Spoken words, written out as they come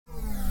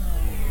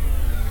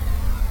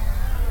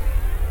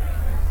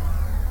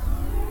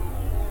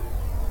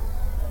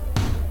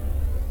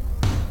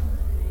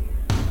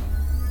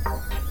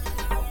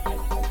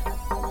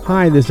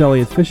Hi, this is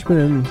Elliot Fishman,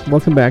 and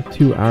welcome back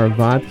to our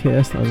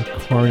vodcast on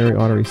coronary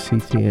artery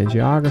CT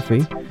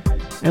angiography.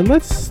 And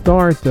let's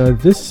start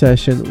this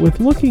session with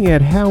looking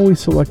at how we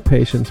select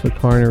patients for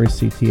coronary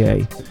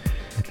CTA.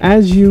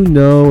 As you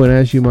know, and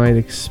as you might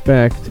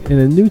expect, in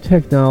a new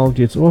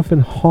technology, it's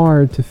often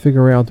hard to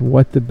figure out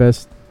what the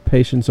best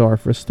patients are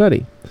for a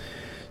study.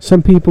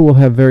 Some people will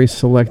have very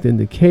select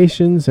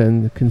indications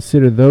and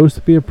consider those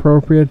to be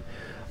appropriate.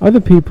 Other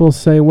people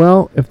say,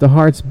 well, if the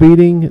heart's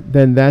beating,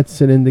 then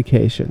that's an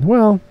indication.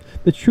 Well,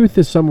 the truth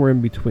is somewhere in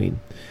between.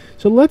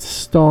 So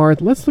let's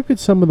look at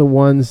some of the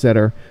ones that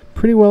are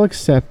pretty well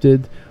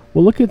accepted.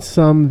 We'll look at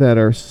some that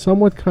are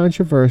somewhat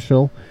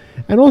controversial,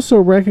 and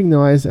also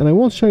recognize, and I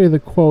won't show you the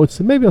quotes,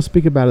 and maybe I'll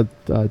speak about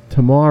it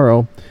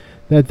tomorrow,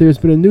 that there's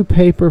been a new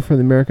paper from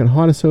the American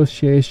Heart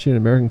Association,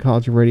 American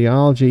College of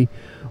Radiology,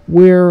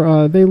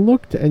 where they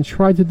looked and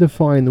tried to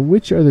define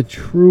which are the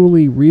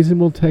truly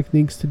reasonable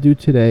techniques to do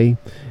today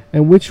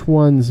and which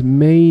ones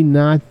may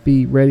not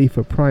be ready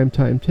for prime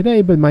time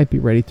today but might be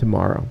ready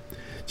tomorrow.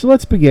 So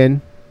let's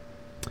begin.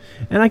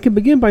 And I can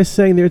begin by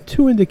saying there are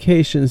two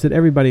indications that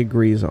everybody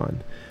agrees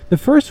on. The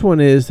first one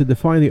is to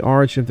define the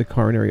origin of the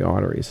coronary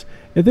arteries.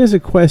 If there's a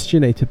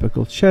question,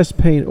 atypical chest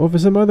pain, or for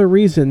some other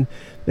reason,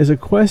 there's a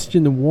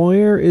question,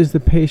 where is the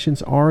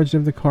patient's origin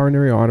of the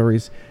coronary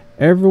arteries?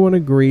 Everyone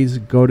agrees,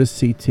 go to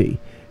CT.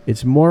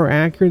 It's more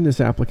accurate in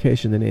this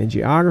application than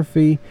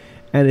angiography,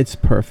 and it's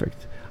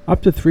perfect.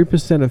 Up to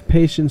 3% of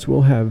patients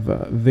will have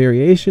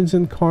variations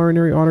in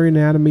coronary artery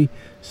anatomy.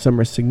 Some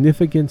are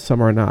significant, some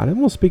are not,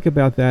 and we'll speak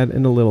about that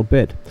in a little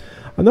bit.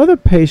 Another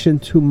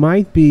patient who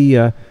might be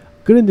a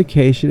good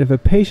indication, if a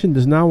patient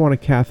does not want a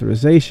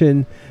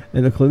catheterization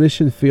and the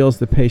clinician feels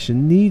the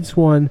patient needs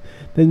one,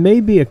 then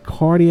maybe a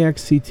cardiac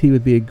CT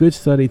would be a good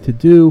study to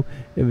do.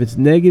 If it's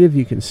negative,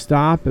 you can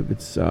stop. If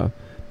it's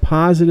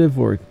positive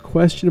or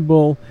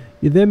questionable,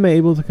 you then may be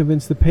able to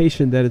convince the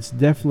patient that it's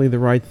definitely the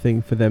right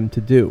thing for them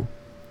to do.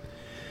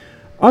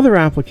 Other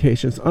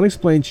applications,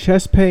 unexplained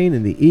chest pain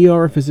in the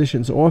ER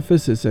physician's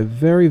office is a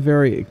very,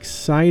 very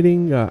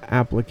exciting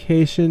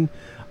application.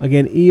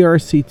 Again,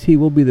 ERCT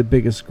will be the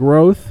biggest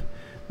growth.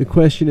 The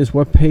question is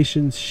what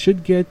patients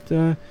should get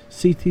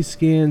CT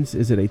scans.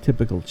 Is it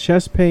atypical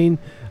chest pain?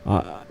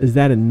 Is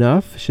that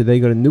enough? Should they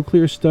go to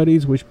nuclear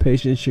studies? Which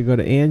patients should go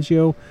to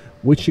angio?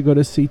 Which should go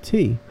to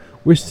CT?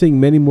 We're seeing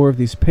many more of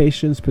these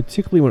patients,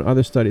 particularly when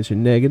other studies are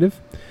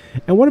negative.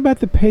 And what about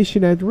the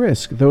patient at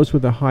risk? Those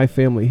with a high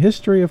family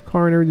history of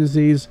coronary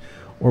disease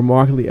or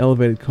markedly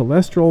elevated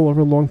cholesterol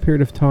over a long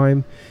period of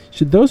time?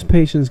 Should those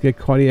patients get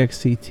cardiac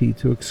CT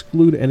to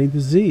exclude any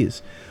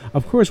disease?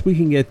 Of course, we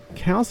can get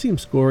calcium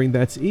scoring.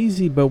 That's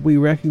easy, but we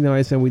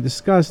recognize and we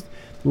discussed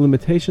the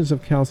limitations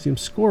of calcium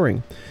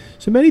scoring.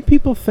 So many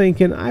people think,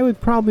 and I would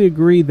probably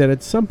agree, that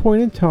at some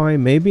point in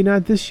time, maybe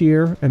not this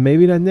year and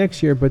maybe not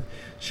next year, but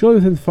surely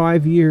within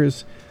 5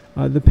 years,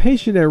 the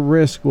patient at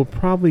risk will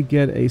probably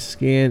get a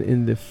scan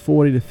in the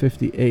 40 to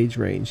 50 age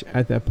range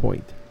at that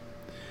point.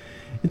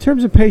 In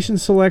terms of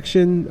patient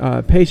selection,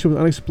 patient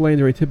with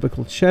unexplained or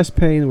atypical chest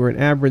pain where an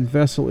aberrant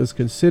vessel is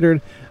considered,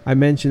 I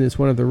mentioned it's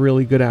one of the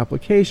really good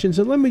applications.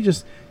 And let me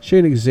just show you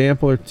an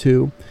example or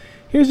two.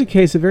 Here's a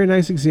case, a very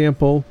nice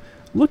example.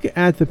 Look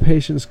at the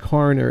patient's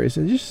coronaries,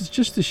 and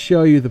just to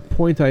show you the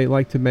point I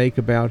like to make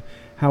about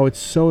how it's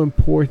so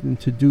important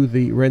to do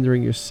the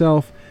rendering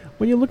yourself.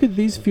 When you look at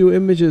these few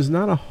images,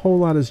 not a whole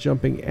lot is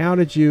jumping out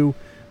at you,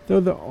 though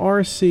the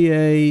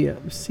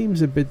RCA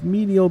seems a bit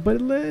medial,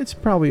 but it's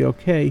probably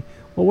okay.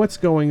 Well, what's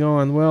going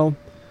on? Well,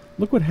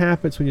 look what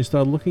happens when you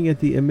start looking at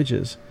the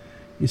images.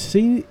 You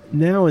see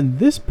now in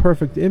this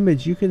perfect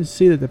image, you can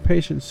see that the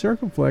patient's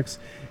circumflex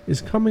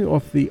is coming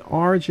off the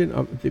origin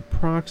of the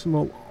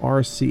proximal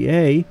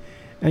RCA,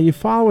 and you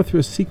follow it through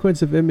a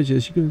sequence of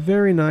images. You can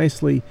very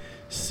nicely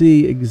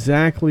see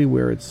exactly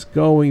where it's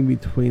going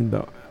between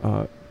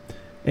the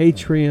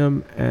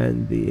atrium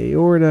and the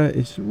aorta.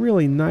 It's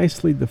really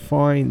nicely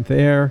defined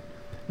there,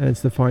 and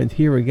it's defined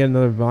here. Again,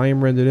 another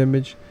volume rendered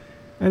image,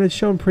 and it's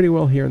shown pretty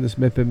well here in this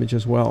MIP image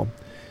as well.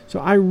 So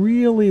I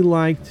really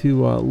like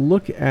to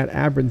look at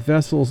aberrant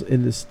vessels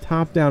in this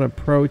top-down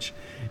approach.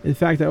 In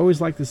fact, I always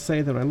like to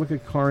say that when I look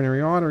at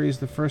coronary arteries,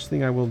 the first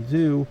thing I will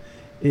do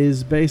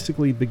is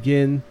basically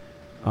begin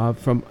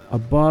from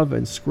above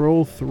and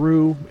scroll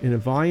through in a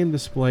volume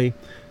display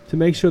to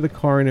make sure the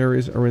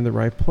coronaries are in the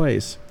right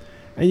place.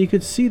 And you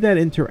can see that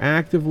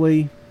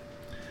interactively.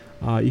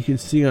 You can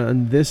see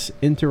on this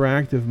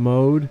interactive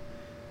mode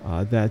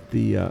that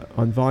the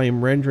on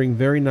volume rendering,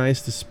 very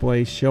nice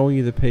display showing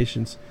you the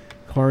patient's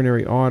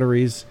coronary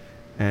arteries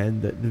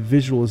and the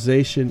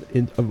visualization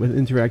with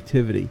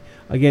interactivity.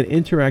 Again,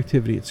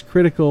 interactivity, it's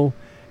critical,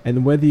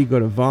 and whether you go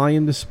to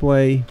volume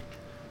display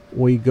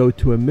or you go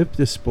to a MIP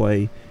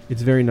display,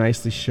 it's very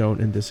nicely shown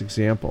in this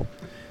example.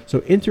 So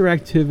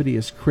interactivity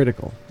is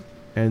critical,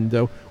 and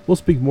we'll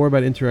speak more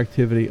about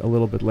interactivity a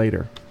little bit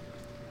later.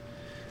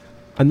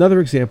 Another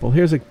example,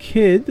 here's a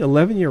kid,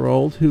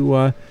 11-year-old,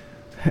 who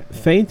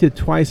fainted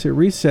twice at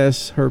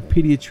recess. Her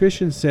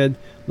pediatrician said,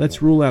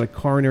 let's rule out a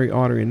coronary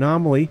artery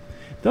anomaly.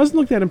 Doesn't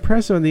look that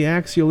impressive on the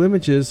axial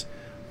images,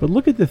 but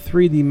look at the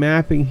 3D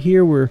mapping.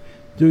 Here we're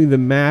doing the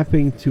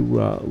mapping to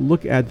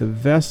look at the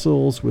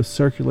vessels with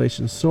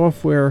circulation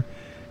software,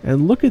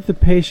 and look at the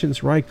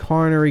patient's right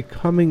coronary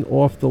coming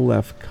off the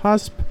left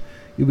cusp.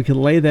 We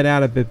can lay that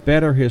out a bit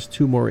better. Here's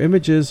 2 more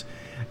images,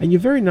 and you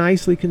very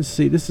nicely can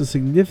see this is a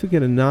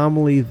significant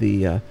anomaly,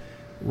 the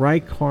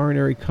right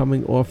coronary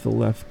coming off the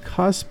left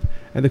cusp.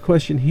 And the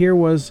question here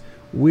was,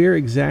 where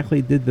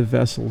exactly did the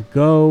vessel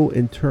go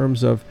in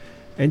terms of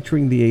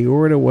entering the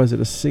aorta? Was it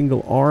a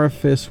single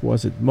orifice?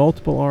 Was it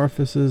multiple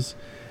orifices?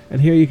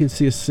 And here you can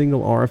see a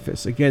single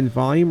orifice. Again,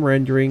 volume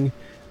rendering,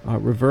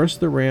 reverse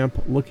the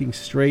ramp, looking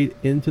straight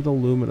into the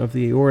lumen of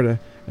the aorta,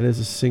 and there's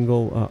a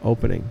single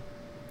opening.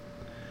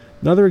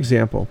 Another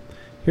example.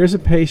 Here's a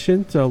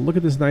patient. Look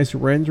at this nice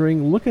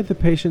rendering. Look at the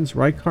patient's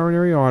right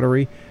coronary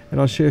artery,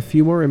 and I'll show you a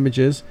few more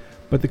images,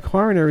 but the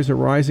coronaries are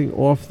rising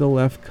off the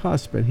left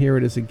cusp, and here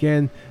it is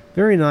again.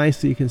 Very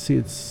nicely, you can see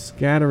it's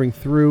scattering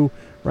through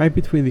right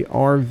between the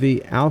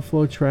RV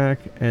outflow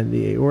tract and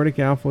the aortic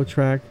outflow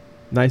tract.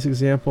 Nice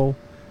example.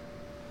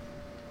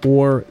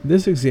 Or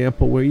this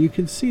example where you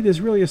can see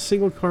there's really a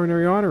single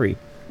coronary artery.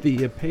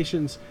 The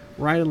patient's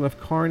right and left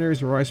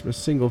coronaries rise from a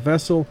single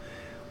vessel,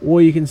 or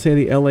you can say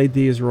the LAD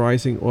is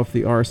rising off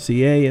the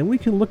RCA, and we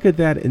can look at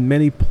that in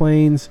many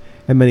planes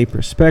and many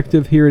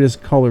perspectives. Here it is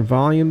color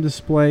volume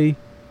display.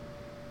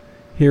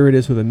 Here it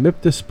is with a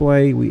MIP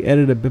display. We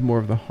edit a bit more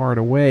of the heart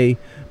away,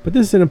 but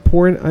this is an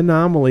important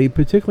anomaly,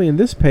 particularly in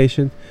this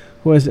patient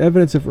who has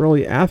evidence of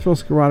early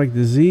atherosclerotic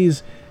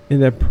disease in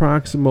the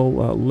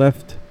proximal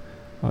left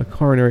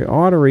coronary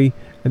artery,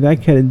 and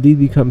that can indeed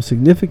become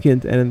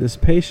significant, and in this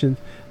patient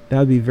that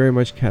would be very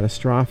much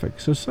catastrophic.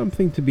 So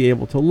something to be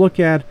able to look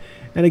at.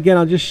 And again,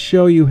 I'll just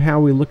show you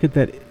how we look at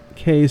that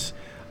case.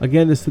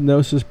 Again, this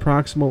stenosis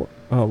proximal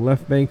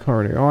left main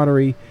coronary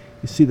artery.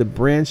 You see the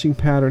branching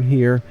pattern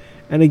here.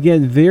 And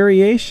again,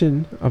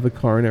 variation of the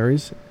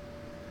coronaries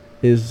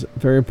is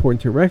very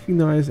important to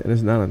recognize and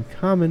is not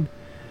uncommon.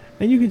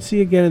 And you can see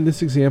again in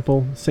this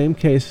example, same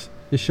case,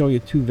 is showing you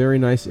 2 very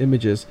nice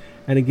images.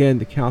 And again,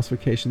 the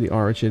calcification, the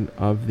origin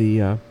of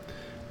the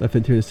left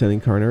anterior descending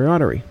coronary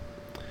artery.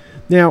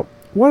 Now,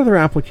 what other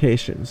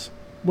applications?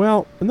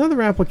 Well,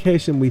 another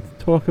application we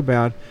talk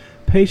about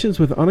patients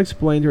with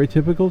unexplained or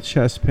atypical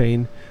chest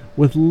pain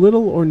with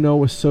little or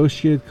no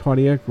associated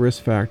cardiac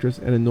risk factors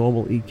and a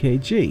normal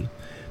EKG.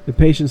 The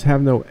patients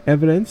have no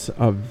evidence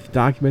of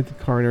documented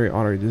coronary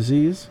artery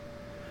disease.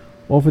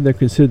 Often they're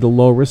considered the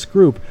low-risk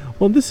group.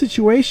 Well, in this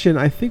situation,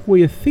 I think where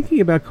you're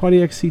thinking about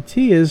cardiac CT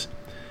is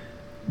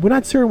we're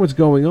not certain what's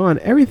going on.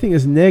 Everything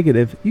is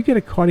negative. You get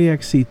a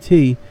cardiac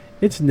CT,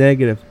 it's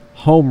negative.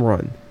 Home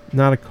run,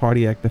 not a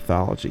cardiac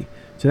pathology.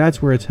 So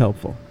that's where it's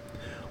helpful.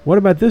 What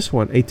about this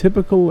one?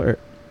 Atypical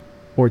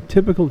or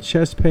typical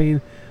chest pain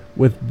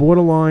with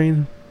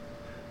borderline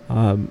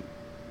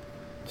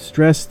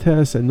stress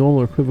tests and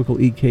normal or equivocal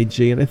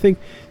EKG. And I think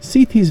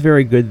CT is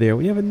very good there.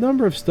 When you have a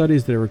number of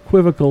studies that are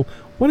equivocal,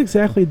 what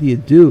exactly do you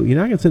do? You're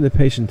not going to send the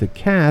patient to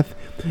cath.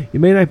 You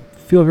may not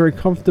feel very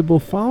comfortable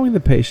following the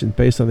patient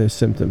based on their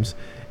symptoms.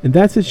 In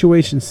that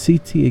situation,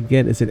 CT,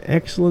 again, is an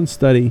excellent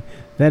study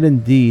that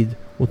indeed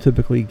will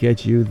typically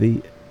get you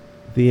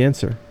the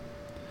answer.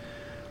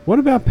 What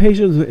about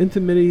patients with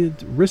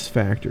intermediate risk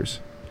factors?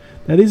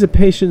 Now, these are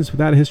patients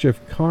without a history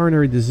of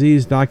coronary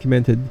disease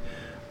documented,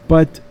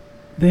 but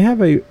they have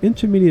an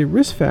intermediate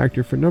risk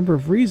factor for a number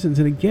of reasons.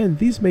 And again,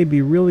 these may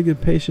be really good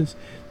patients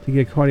to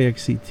get cardiac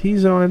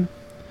CTs on.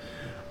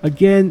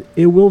 Again,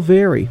 it will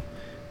vary.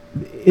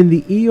 In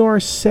the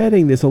ER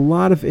setting, there's a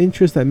lot of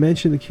interest. I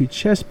mentioned acute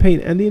chest pain,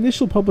 and the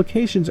initial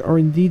publications are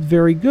indeed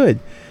very good.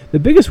 The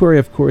biggest worry,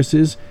 of course,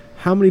 is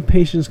how many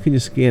patients can you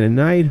scan a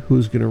night?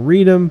 Who's going to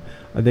read them?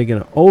 Are they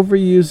going to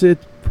overuse it?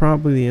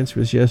 Probably the answer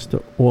is yes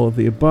to all of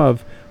the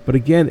above. But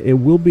again, it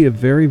will be a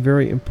very,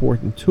 very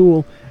important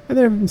tool. And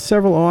there have been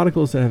several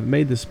articles that have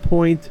made this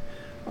point.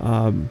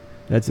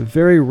 That's a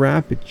very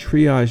rapid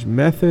triage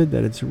method,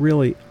 that it's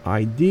really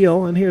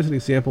ideal. And here's an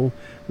example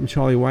from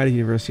Charlie White at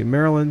University of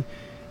Maryland.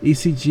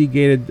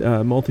 ECG-gated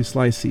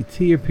multi-slice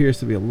CT appears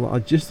to be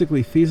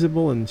logistically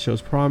feasible and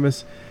shows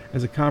promise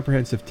as a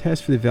comprehensive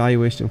test for the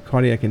evaluation of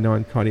cardiac and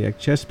non-cardiac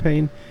chest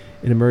pain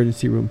in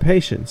emergency room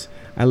patients.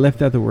 I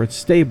left out the word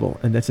stable,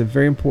 and that's a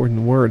very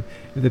important word.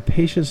 If the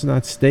patient's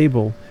not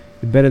stable,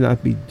 you better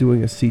not be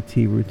doing a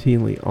CT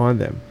routinely on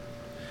them.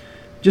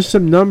 Just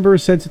some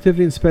numbers: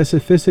 sensitivity and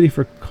specificity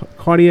for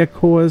cardiac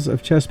cause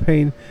of chest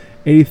pain,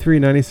 83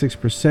 and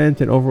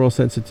 96%, and overall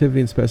sensitivity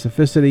and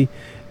specificity,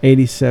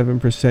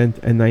 87%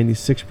 and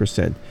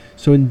 96%.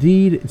 So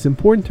indeed, it's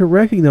important to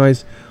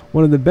recognize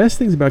one of the best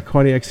things about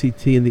cardiac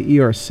CT in the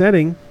ER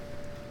setting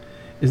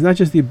is not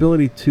just the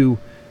ability to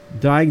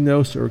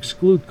diagnose or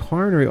exclude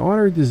coronary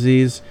artery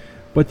disease,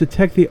 but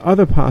detect the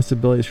other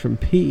possibilities from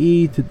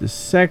PE to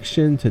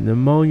dissection to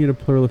pneumonia to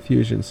pleural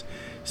effusions.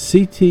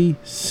 CT,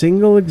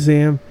 single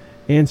exam,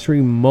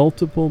 answering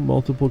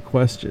multiple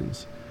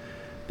questions.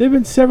 There have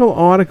been several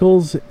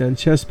articles on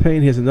chest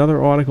pain. Here's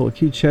another article,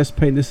 acute chest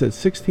pain. This is at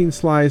 16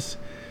 slice.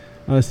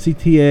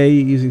 CTA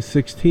using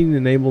 16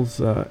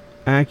 enables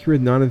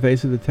accurate,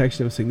 non-invasive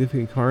detection of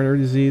significant coronary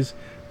disease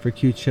for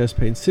acute chest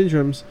pain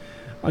syndromes.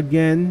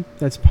 Again,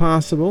 that's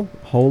possible.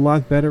 A whole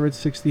lot better at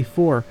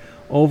 64.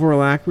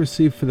 Overall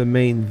accuracy for the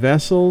main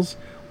vessels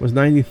was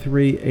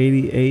 93,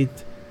 88,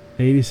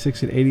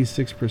 86, and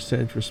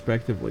 86%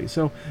 respectively.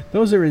 So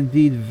those are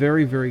indeed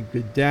very, very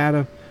good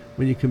data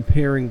when you're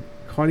comparing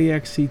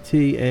cardiac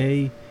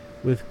CTA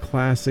with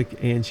classic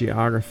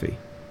angiography.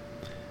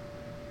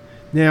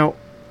 Now,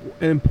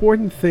 an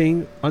important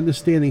thing,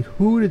 understanding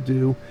who to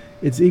do,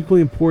 it's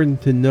equally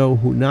important to know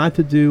who not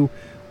to do.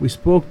 We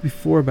spoke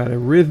before about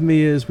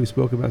arrhythmias. We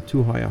spoke about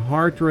too high a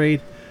heart rate.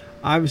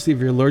 Obviously, if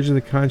you're allergic to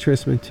the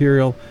contrast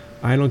material,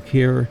 I don't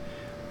care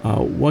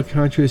what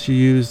contrast you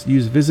use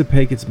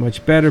Visipake. It's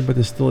much better, but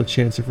there's still a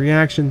chance of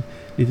reaction.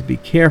 You need to be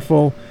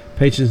careful.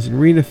 Patients in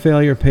renal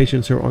failure,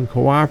 patients who are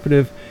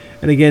uncooperative,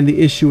 and again,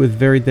 the issue with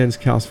very dense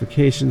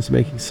calcifications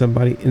making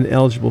somebody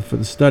ineligible for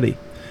the study.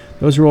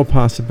 Those are all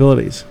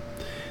possibilities.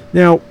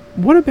 Now,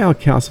 what about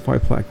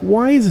calcified plaque?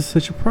 Why is this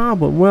such a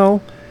problem?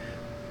 Well,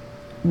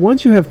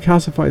 once you have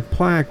calcified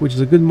plaque, which is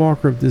a good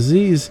marker of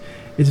disease,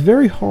 it's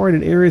very hard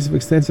in areas of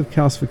extensive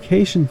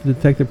calcification to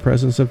detect the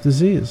presence of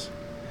disease.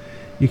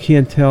 You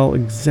can't tell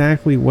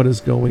exactly what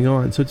is going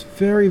on. So it's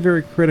very,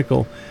 very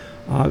critical.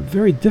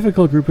 Very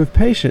difficult group of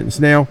patients.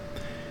 Now,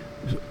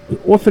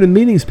 often in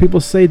meetings, people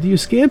say, do you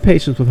scan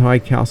patients with high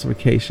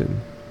calcification,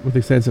 with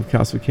extensive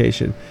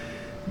calcification?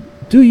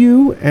 Do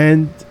you?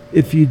 And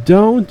if you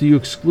don't, do you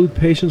exclude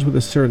patients with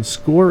a certain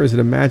score? Is it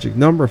a magic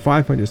number,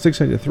 500,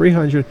 600,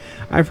 300?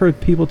 I've heard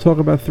people talk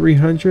about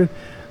 300.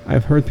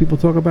 I've heard people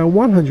talk about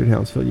 100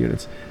 Hounsfield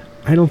units.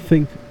 I don't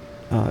think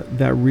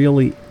that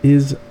really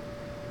is,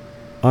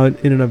 in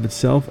and of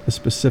itself, a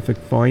specific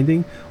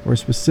finding or a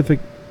specific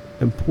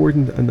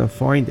important enough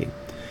finding.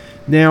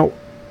 Now,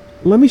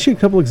 let me show you a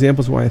couple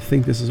examples why I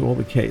think this is all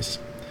the case.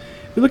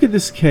 If you look at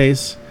this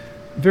case,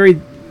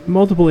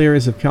 multiple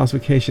areas of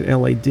calcification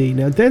LAD.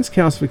 Now, dense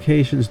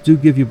calcifications do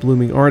give you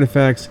blooming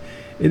artifacts.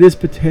 It is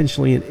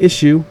potentially an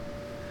issue.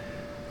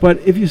 But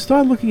if you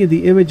start looking at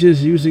the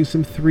images using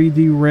some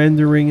 3D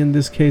rendering, in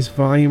this case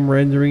volume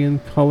rendering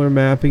and color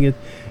mapping it,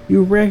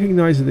 you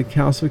recognize that the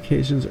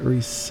calcifications are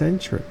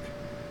eccentric.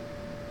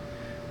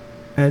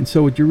 And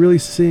so what you're really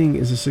seeing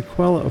is a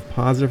sequela of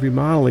positive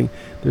remodeling.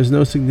 There's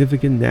no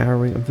significant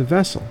narrowing of the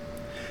vessel.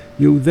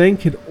 You then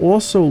could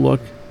also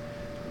look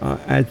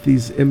at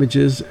these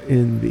images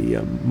in the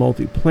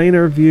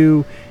multiplanar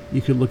view.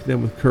 You could look at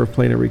them with curved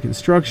planar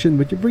reconstruction,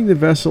 but you bring the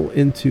vessel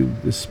into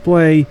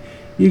display,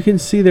 you can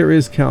see there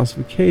is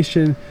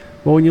calcification,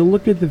 but when you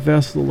look at the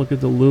vessel, look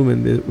at the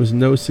lumen, there was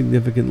no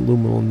significant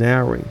luminal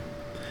narrowing.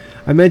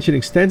 I mentioned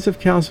extensive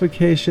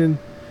calcification.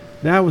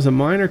 That was a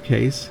minor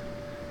case.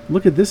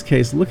 Look at this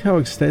case. Look how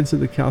extensive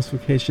the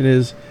calcification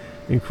is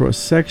in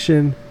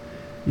cross-section.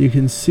 You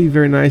can see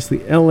very nicely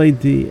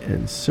LAD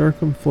and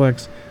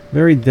circumflex,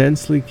 very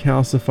densely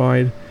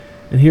calcified.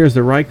 And here's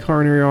the right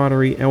coronary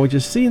artery. And what you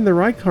see in the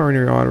right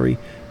coronary artery,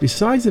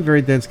 besides the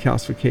very dense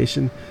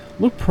calcification,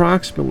 look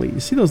proximally. You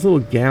see those little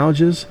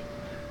gouges?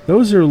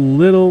 Those are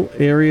little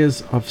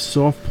areas of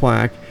soft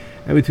plaque.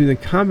 And between the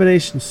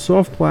combination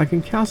soft plaque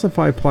and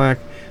calcified plaque,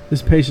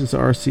 this patient's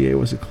RCA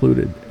was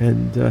occluded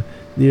and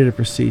needed a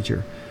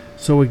procedure.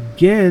 So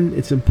again,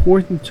 it's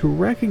important to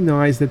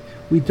recognize that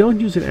we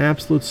don't use an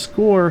absolute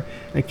score,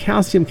 and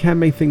calcium can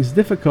make things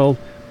difficult,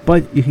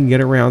 but you can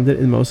get around it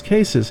in most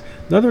cases.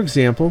 Another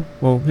example,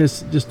 well,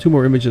 here's just two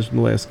more images from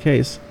the last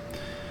case.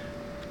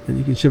 And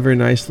you can show very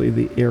nicely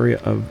the area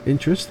of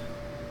interest.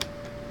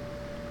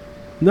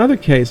 Another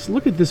case,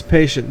 look at this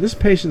patient. This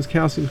patient's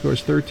calcium score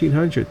is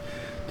 1300.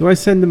 Do I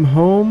send him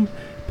home?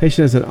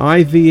 Patient has an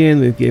IV in,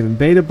 we gave him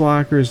beta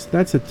blockers.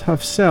 That's a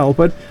tough sell,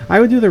 but I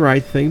would do the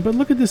right thing. But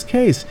look at this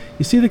case.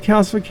 You see the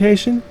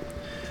calcification?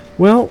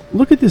 Well,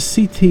 look at the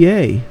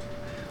CTA.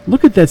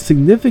 Look at that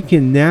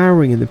significant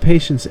narrowing in the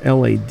patient's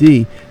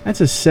LAD.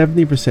 That's a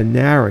 70%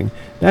 narrowing.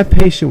 That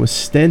patient was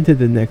stented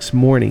the next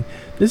morning.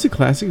 This is a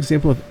classic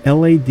example of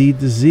LAD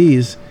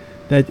disease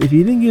that if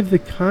you didn't give the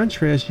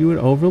contrast, you would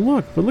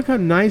overlook. But look how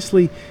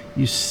nicely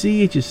you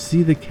see it. You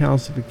see the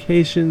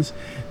calcifications.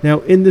 Now,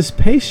 in this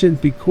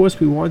patient, because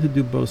we wanted to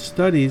do both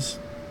studies,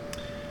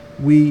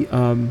 we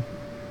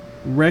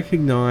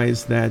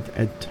recognize that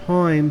at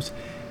times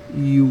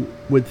you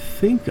would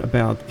think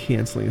about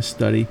canceling a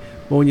study,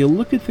 but when you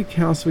look at the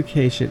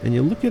calcification and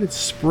you look at its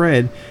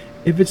spread,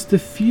 if it's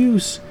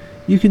diffuse,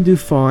 you can do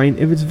fine.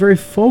 If it's very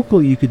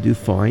focal, you could do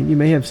fine. You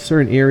may have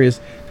certain areas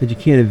that you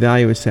can't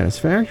evaluate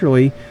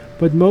satisfactorily,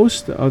 but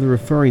most of the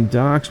referring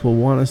docs will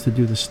want us to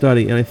do the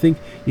study, and I think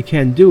you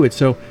can do it.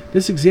 So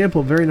this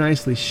example very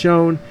nicely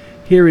shown.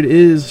 Here it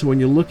is when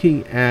you're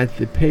looking at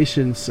the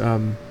patient's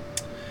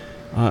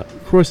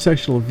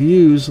cross-sectional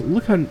views.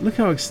 Look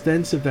how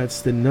extensive that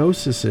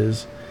stenosis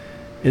is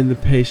in the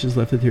patient's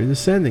left anterior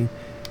descending.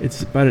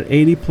 It's about an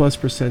 80+%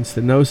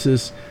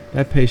 stenosis.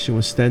 That patient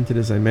was stented,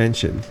 as I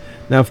mentioned.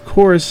 Now, of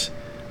course,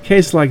 a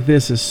case like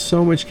this is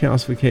so much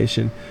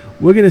calcification.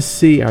 We're going to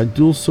see our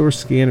dual source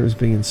scanner is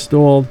being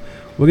installed.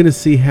 we're going to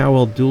see how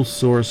well dual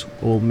source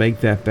will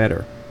make that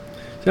better.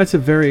 So that's a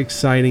very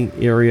exciting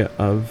area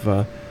of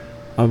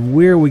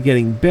where we're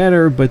getting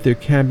better, but there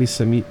can be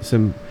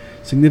some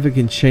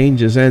significant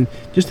changes. And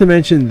just to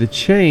mention the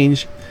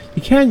change,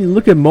 you can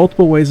look at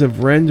multiple ways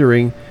of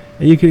rendering,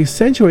 and you can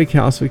accentuate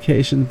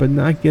calcification but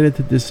not get it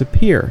to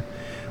disappear.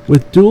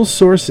 With dual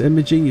source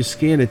imaging, you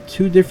scan at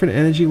 2 different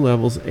energy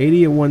levels,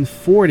 80 and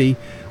 140,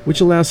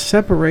 which allows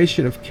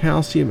separation of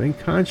calcium and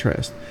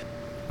contrast.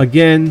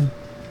 Again,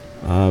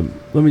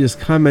 let me just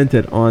comment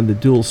that on the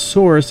dual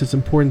source, it's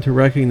important to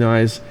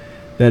recognize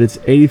that it's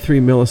 83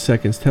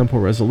 milliseconds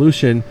temporal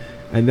resolution,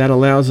 and that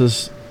allows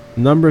us a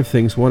number of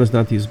things. One is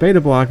not to use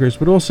beta blockers,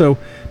 but also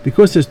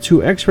because there's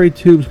 2 X-ray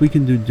tubes, we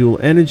can do dual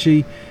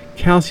energy.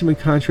 Calcium and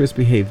contrast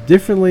behave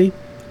differently,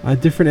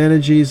 different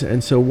energies,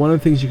 and so one of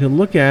the things you can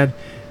look at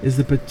is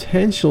the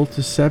potential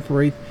to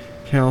separate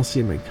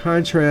calcium and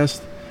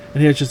contrast.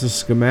 And here's just a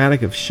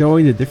schematic of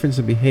showing the difference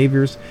in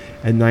behaviors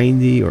at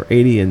 90 or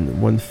 80 and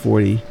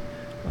 140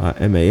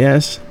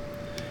 MAS.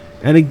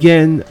 And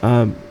again,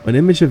 an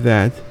image of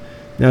that.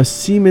 Now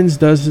Siemens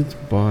does it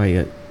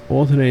by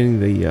alternating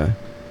the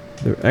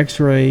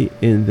X-ray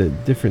in the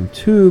different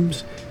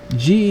tubes.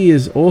 GE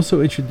is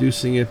also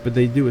introducing it, but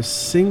they do a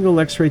single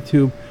X-ray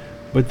tube,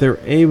 but they're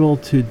able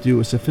to do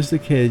a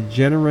sophisticated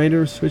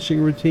generator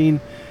switching routine,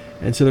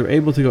 and so they're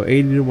able to go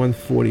 80 to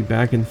 140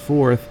 back and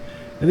forth.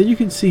 And then you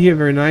can see here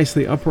very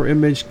nicely upper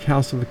image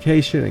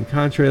calcification and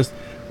contrast,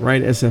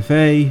 right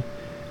SFA,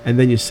 and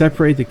then you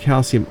separate the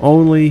calcium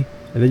only,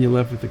 and then you're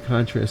left with the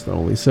contrast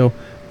only. So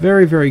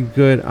very, very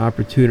good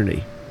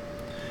opportunity.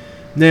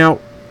 Now,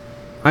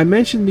 I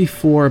mentioned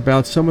before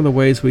about some of the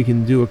ways we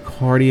can do a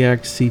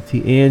cardiac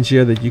CT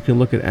angio, that you can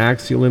look at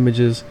axial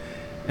images,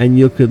 and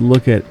you could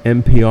look at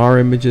MPR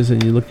images,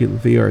 and you look at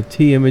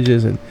VRT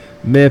images, and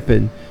MIP,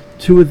 and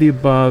 2 of the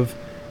above,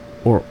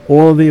 or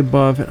all of the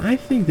above. And I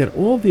think that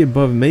all of the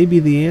above may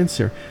be the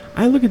answer.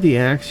 I look at the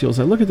axials,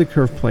 I look at the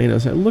curved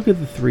planos, I look at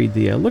the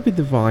 3D, I look at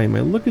the volume, I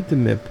look at the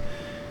MIP,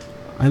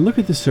 I look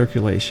at the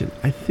circulation.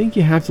 I think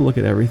you have to look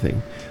at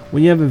everything.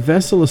 When you have a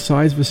vessel the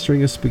size of a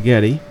string of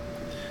spaghetti,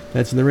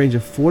 that's in the range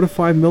of 4 to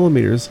 5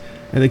 millimeters,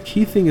 and the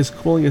key thing is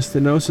calling a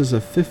stenosis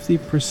of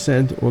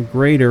 50% or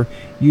greater,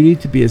 you need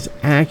to be as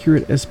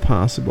accurate as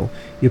possible.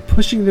 You're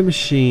pushing the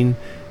machine,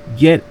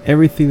 get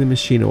everything the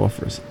machine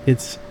offers.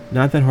 It's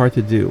not that hard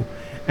to do.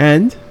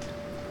 And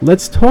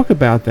let's talk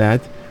about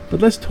that,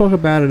 but let's talk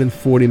about it in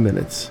 40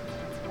 minutes.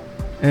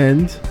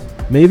 And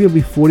maybe it'll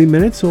be 40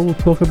 minutes, or we'll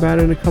talk about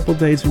it in a couple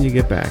days when you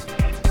get back.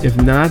 If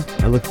not,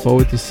 I look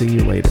forward to seeing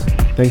you later.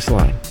 Thanks a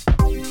lot.